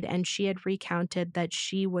freed, and she had recounted that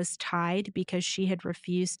she was tied because she had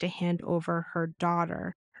refused to hand over her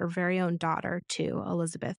daughter, her very own daughter, to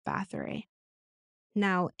Elizabeth Bathory.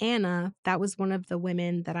 Now, Anna, that was one of the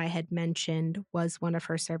women that I had mentioned, was one of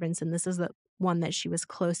her servants, and this is the one that she was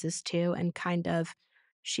closest to, and kind of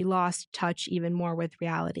she lost touch even more with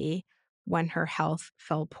reality when her health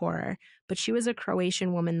fell poorer. But she was a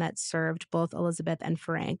Croatian woman that served both Elizabeth and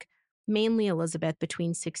Frank, mainly Elizabeth between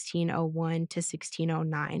 1601 to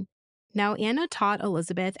 1609. Now, Anna taught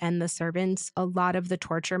Elizabeth and the servants a lot of the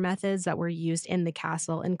torture methods that were used in the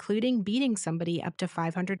castle, including beating somebody up to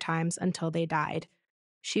 500 times until they died.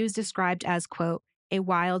 She was described as, quote, a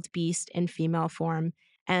wild beast in female form,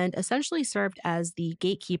 and essentially served as the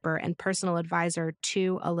gatekeeper and personal advisor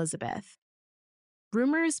to Elizabeth.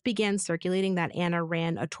 Rumors began circulating that Anna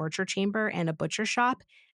ran a torture chamber and a butcher shop,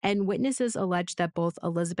 And witnesses allege that both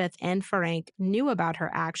Elizabeth and Frank knew about her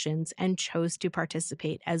actions and chose to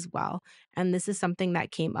participate as well. And this is something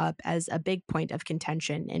that came up as a big point of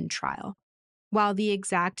contention in trial. While the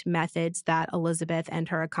exact methods that Elizabeth and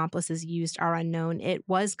her accomplices used are unknown, it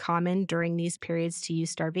was common during these periods to use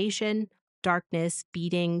starvation, darkness,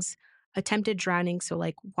 beatings, attempted drowning, so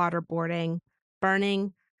like waterboarding,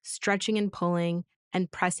 burning, stretching and pulling, and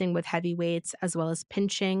pressing with heavy weights, as well as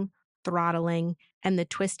pinching, throttling, and the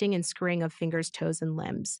twisting and screwing of fingers, toes, and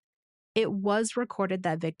limbs. It was recorded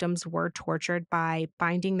that victims were tortured by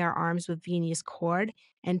binding their arms with venous cord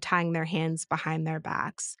and tying their hands behind their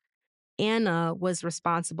backs. Anna was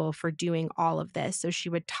responsible for doing all of this. So she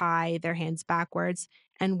would tie their hands backwards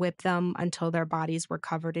and whip them until their bodies were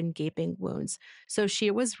covered in gaping wounds. So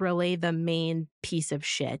she was really the main piece of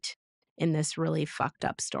shit in this really fucked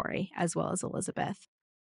up story, as well as Elizabeth.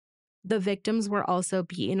 The victims were also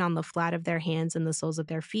beaten on the flat of their hands and the soles of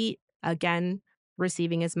their feet, again,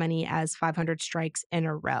 receiving as many as 500 strikes in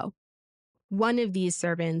a row. One of these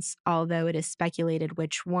servants, although it is speculated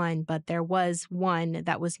which one, but there was one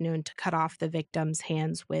that was known to cut off the victim's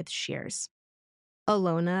hands with shears.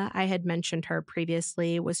 Alona, I had mentioned her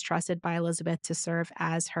previously, was trusted by Elizabeth to serve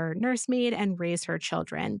as her nursemaid and raise her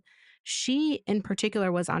children. She, in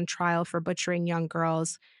particular, was on trial for butchering young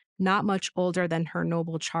girls, not much older than her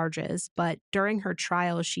noble charges, but during her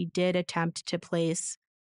trial, she did attempt to place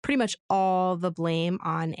pretty much all the blame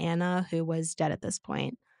on Anna, who was dead at this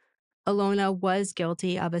point. Alona was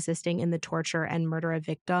guilty of assisting in the torture and murder of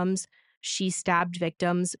victims. She stabbed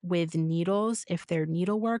victims with needles if their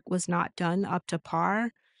needlework was not done up to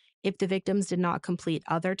par. If the victims did not complete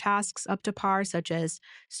other tasks up to par, such as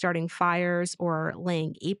starting fires or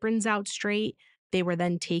laying aprons out straight, they were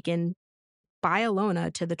then taken by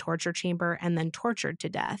Alona to the torture chamber and then tortured to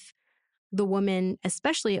death. The woman,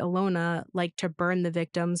 especially Alona, liked to burn the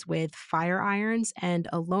victims with fire irons, and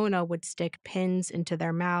Alona would stick pins into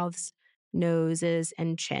their mouths, noses,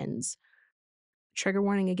 and chins. Trigger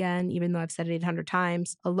warning again, even though I've said it 800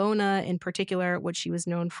 times. Alona, in particular, what she was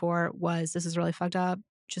known for was, this is really fucked up,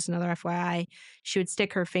 just another FYI, she would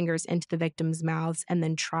stick her fingers into the victims' mouths and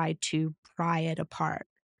then try to pry it apart.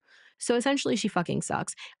 So essentially, she fucking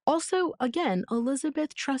sucks. Also, again,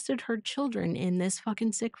 Elizabeth trusted her children in this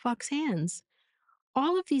fucking sick fuck's hands.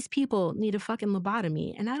 All of these people need a fucking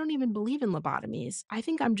lobotomy, and I don't even believe in lobotomies. I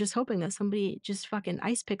think I'm just hoping that somebody just fucking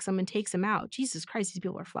ice picks them and takes them out. Jesus Christ, these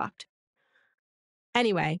people are fucked.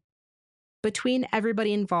 Anyway, between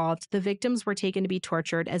everybody involved, the victims were taken to be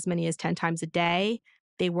tortured as many as 10 times a day.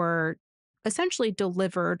 They were essentially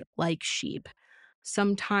delivered like sheep.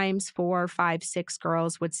 Sometimes 4, 5, 6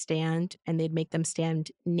 girls would stand, and they'd make them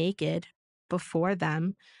stand naked before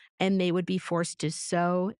them, and they would be forced to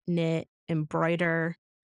sew, knit, embroider,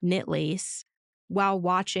 knit lace while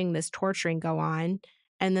watching this torturing go on,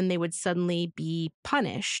 and then they would suddenly be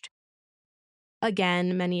punished.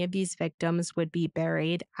 Again, many of these victims would be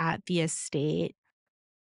buried at the estate,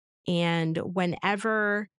 and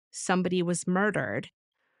whenever somebody was murdered,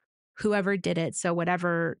 whoever did it, so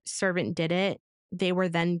whatever servant did it, they were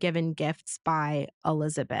then given gifts by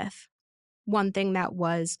Elizabeth. One thing that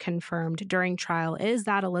was confirmed during trial is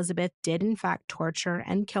that Elizabeth did in fact torture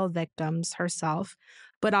and kill victims herself,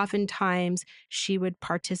 but oftentimes she would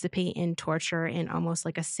participate in torture in almost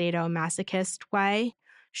like a sadomasochist way.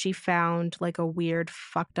 She found like a weird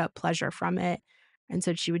fucked up pleasure from it. And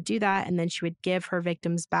so she would do that, and then she would give her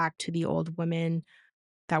victims back to the old women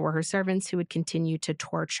that were her servants who would continue to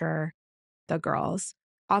torture the girls.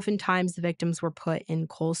 Oftentimes, the victims were put in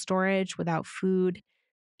coal storage without food,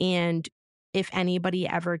 and if anybody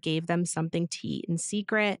ever gave them something to eat in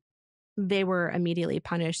secret, they were immediately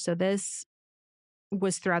punished. So this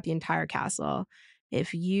was throughout the entire castle.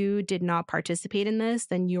 If you did not participate in this,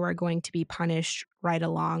 then you are going to be punished right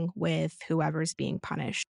along with whoever's being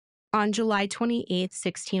punished. On July 28,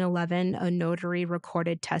 1611, a notary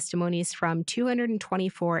recorded testimonies from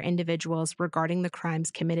 224 individuals regarding the crimes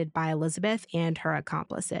committed by Elizabeth and her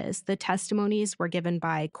accomplices. The testimonies were given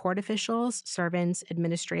by court officials, servants,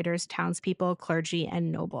 administrators, townspeople, clergy, and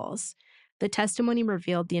nobles. The testimony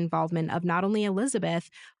revealed the involvement of not only Elizabeth,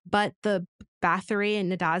 but the Bathory and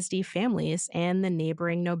Nadasdi families and the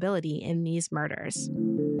neighboring nobility in these murders.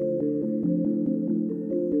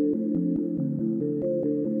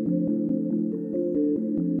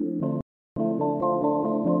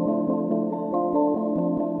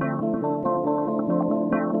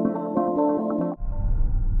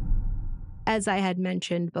 As I had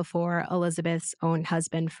mentioned before, Elizabeth's own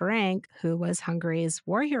husband, Frank, who was Hungary's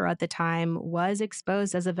war hero at the time, was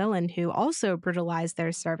exposed as a villain who also brutalized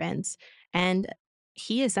their servants. And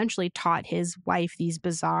he essentially taught his wife these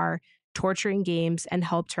bizarre torturing games and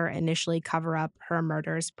helped her initially cover up her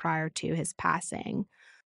murders prior to his passing.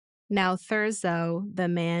 Now, Thurzo, the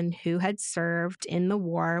man who had served in the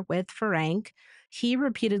war with Ferenc, he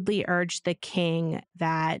repeatedly urged the king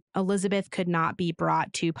that Elizabeth could not be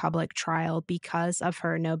brought to public trial because of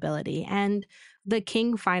her nobility, and the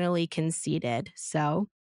king finally conceded. So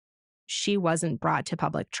she wasn't brought to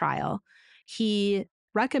public trial. He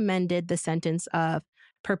recommended the sentence of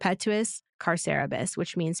perpetuus carceribus,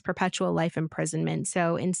 which means perpetual life imprisonment.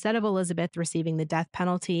 So instead of Elizabeth receiving the death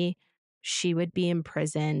penalty, she would be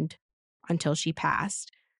imprisoned until she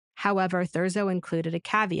passed. However, Thurzo included a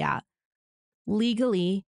caveat.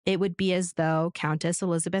 Legally, it would be as though Countess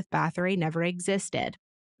Elizabeth Bathory never existed.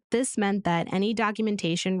 This meant that any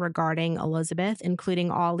documentation regarding Elizabeth,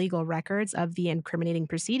 including all legal records of the incriminating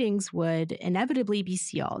proceedings, would inevitably be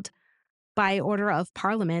sealed. By order of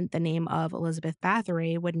Parliament, the name of Elizabeth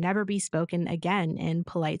Bathory would never be spoken again in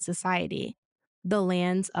polite society. The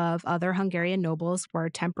lands of other Hungarian nobles were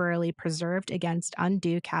temporarily preserved against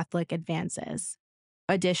undue Catholic advances.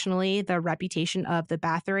 Additionally, the reputation of the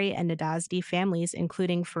Bathory and Nadasdy families,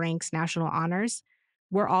 including Ferenc's national honors,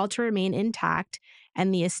 were all to remain intact,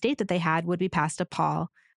 and the estate that they had would be passed to Paul,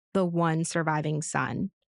 the one surviving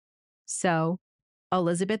son. So,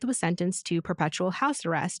 Elizabeth was sentenced to perpetual house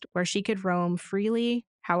arrest, where she could roam freely,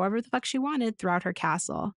 however the fuck she wanted, throughout her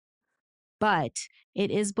castle. But it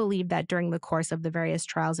is believed that during the course of the various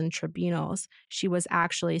trials and tribunals, she was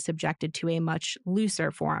actually subjected to a much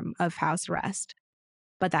looser form of house arrest.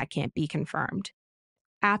 But that can't be confirmed.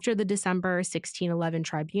 After the December 1611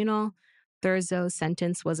 tribunal, Thurzo's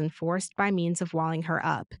sentence was enforced by means of walling her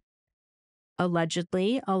up.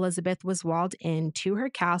 Allegedly, Elizabeth was walled in to her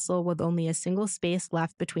castle with only a single space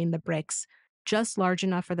left between the bricks, just large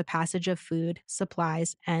enough for the passage of food,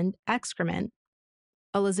 supplies, and excrement.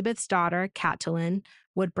 Elizabeth's daughter, Catelyn,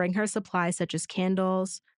 would bring her supplies such as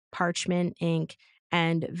candles, parchment, ink,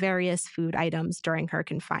 and various food items during her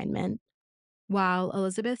confinement. While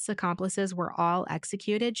Elizabeth's accomplices were all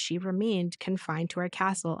executed, she remained confined to her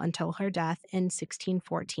castle until her death in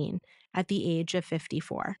 1614 at the age of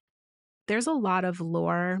 54. There's a lot of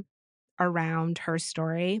lore around her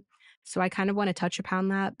story, so I kind of want to touch upon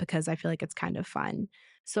that because I feel like it's kind of fun.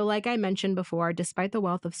 So, like I mentioned before, despite the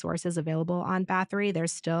wealth of sources available on Bathory,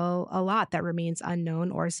 there's still a lot that remains unknown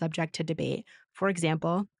or subject to debate. For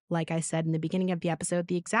example, like I said in the beginning of the episode,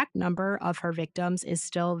 the exact number of her victims is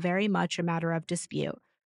still very much a matter of dispute.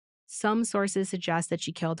 Some sources suggest that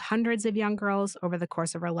she killed hundreds of young girls over the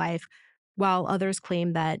course of her life, while others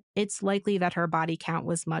claim that it's likely that her body count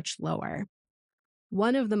was much lower.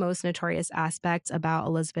 One of the most notorious aspects about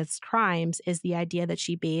Elizabeth's crimes is the idea that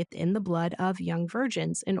she bathed in the blood of young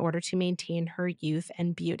virgins in order to maintain her youth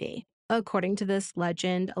and beauty. According to this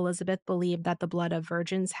legend, Elizabeth believed that the blood of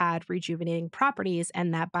virgins had rejuvenating properties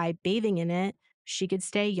and that by bathing in it, she could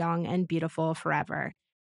stay young and beautiful forever.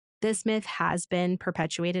 This myth has been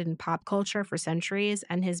perpetuated in pop culture for centuries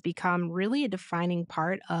and has become really a defining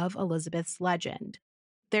part of Elizabeth's legend.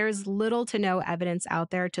 There's little to no evidence out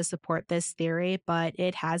there to support this theory, but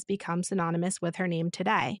it has become synonymous with her name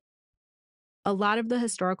today. A lot of the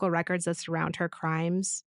historical records that surround her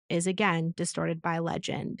crimes is again distorted by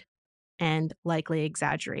legend and likely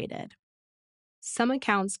exaggerated. Some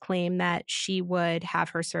accounts claim that she would have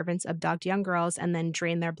her servants abduct young girls and then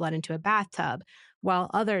drain their blood into a bathtub, while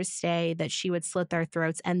others say that she would slit their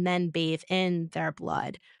throats and then bathe in their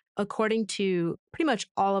blood. According to pretty much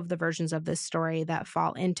all of the versions of this story that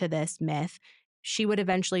fall into this myth, she would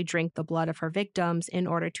eventually drink the blood of her victims in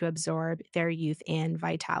order to absorb their youth and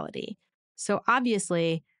vitality. So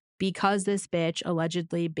obviously, because this bitch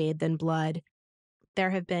allegedly bathed in blood,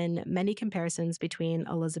 there have been many comparisons between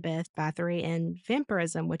Elizabeth Bathory and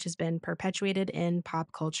vampirism, which has been perpetuated in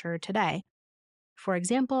pop culture today. For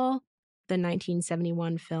example, the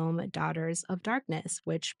 1971 film Daughters of Darkness,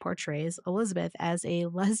 which portrays Elizabeth as a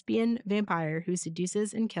lesbian vampire who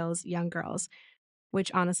seduces and kills young girls, which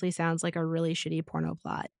honestly sounds like a really shitty porno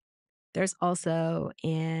plot. There's also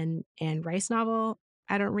an Anne Rice novel.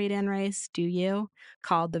 I don't read Anne Rice, do you?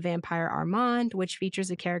 Called The Vampire Armand, which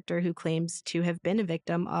features a character who claims to have been a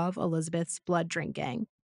victim of Elizabeth's blood drinking.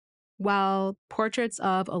 While portraits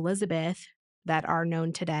of Elizabeth that are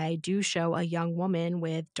known today do show a young woman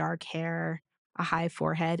with dark hair, a high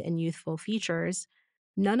forehead, and youthful features,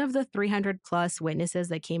 none of the 300 plus witnesses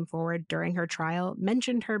that came forward during her trial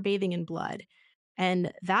mentioned her bathing in blood.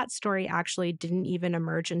 And that story actually didn't even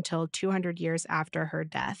emerge until 200 years after her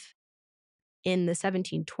death. In the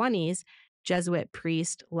 1720s, Jesuit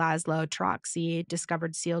priest Laszlo Trotsky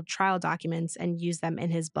discovered sealed trial documents and used them in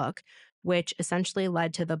his book, which essentially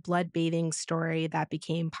led to the blood bathing story that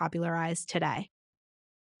became popularized today.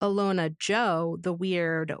 Alona Joe, the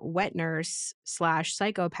weird wet nurse slash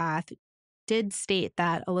psychopath, did state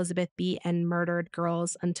that Elizabeth beat and murdered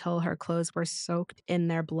girls until her clothes were soaked in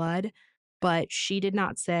their blood, but she did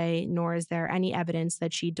not say, nor is there any evidence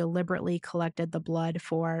that she deliberately collected the blood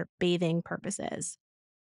for bathing purposes.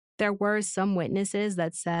 There were some witnesses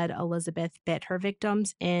that said Elizabeth bit her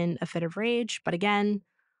victims in a fit of rage, but again,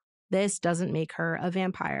 this doesn't make her a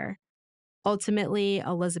vampire. Ultimately,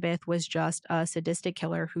 Elizabeth was just a sadistic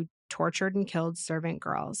killer who tortured and killed servant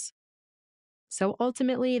girls. So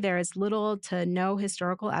ultimately, there is little to no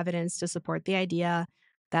historical evidence to support the idea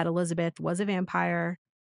that Elizabeth was a vampire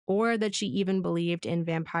or that she even believed in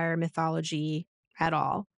vampire mythology at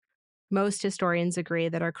all. Most historians agree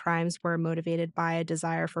that her crimes were motivated by a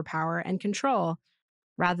desire for power and control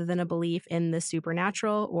rather than a belief in the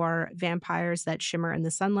supernatural or vampires that shimmer in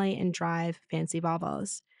the sunlight and drive fancy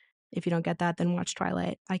Volvos. If you don't get that, then watch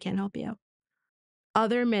Twilight. I can't help you.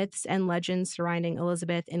 Other myths and legends surrounding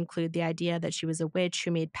Elizabeth include the idea that she was a witch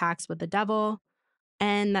who made pacts with the devil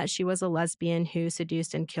and that she was a lesbian who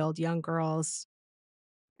seduced and killed young girls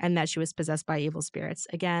and that she was possessed by evil spirits.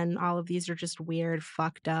 Again, all of these are just weird,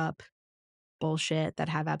 fucked up bullshit that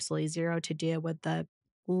have absolutely zero to do with the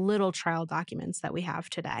little trial documents that we have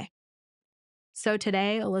today. So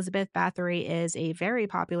today, Elizabeth Bathory is a very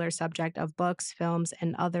popular subject of books, films,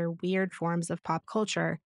 and other weird forms of pop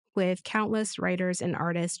culture, with countless writers and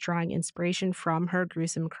artists drawing inspiration from her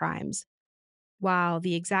gruesome crimes. While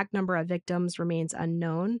the exact number of victims remains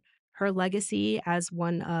unknown, her legacy as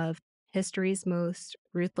one of history's most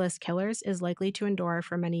ruthless killers is likely to endure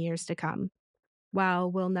for many years to come.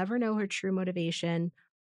 While we'll never know her true motivation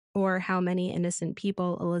or how many innocent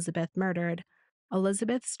people Elizabeth murdered,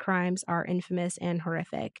 Elizabeth's crimes are infamous and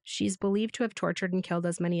horrific. She's believed to have tortured and killed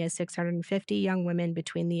as many as 650 young women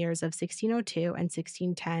between the years of 1602 and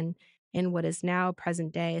 1610 in what is now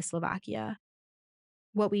present-day Slovakia.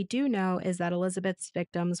 What we do know is that Elizabeth's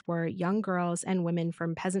victims were young girls and women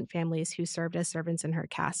from peasant families who served as servants in her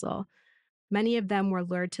castle. Many of them were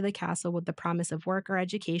lured to the castle with the promise of work or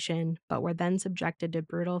education, but were then subjected to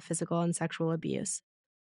brutal physical and sexual abuse.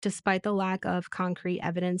 Despite the lack of concrete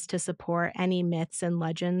evidence to support any myths and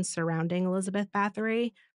legends surrounding Elizabeth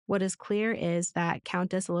Bathory, what is clear is that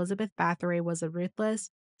Countess Elizabeth Bathory was a ruthless,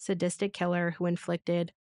 sadistic killer who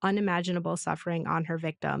inflicted unimaginable suffering on her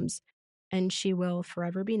victims, and she will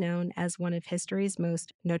forever be known as one of history's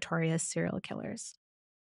most notorious serial killers.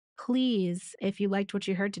 Please, if you liked what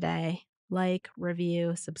you heard today, like,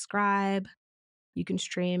 review, subscribe. You can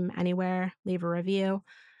stream anywhere, leave a review.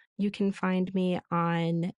 You can find me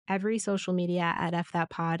on every social media at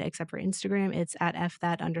fthatpod, except for Instagram. It's at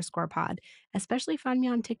fthat_pod. Especially find me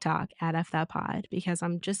on TikTok at fthatpod because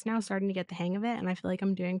I'm just now starting to get the hang of it and I feel like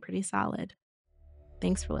I'm doing pretty solid.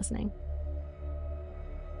 Thanks for listening.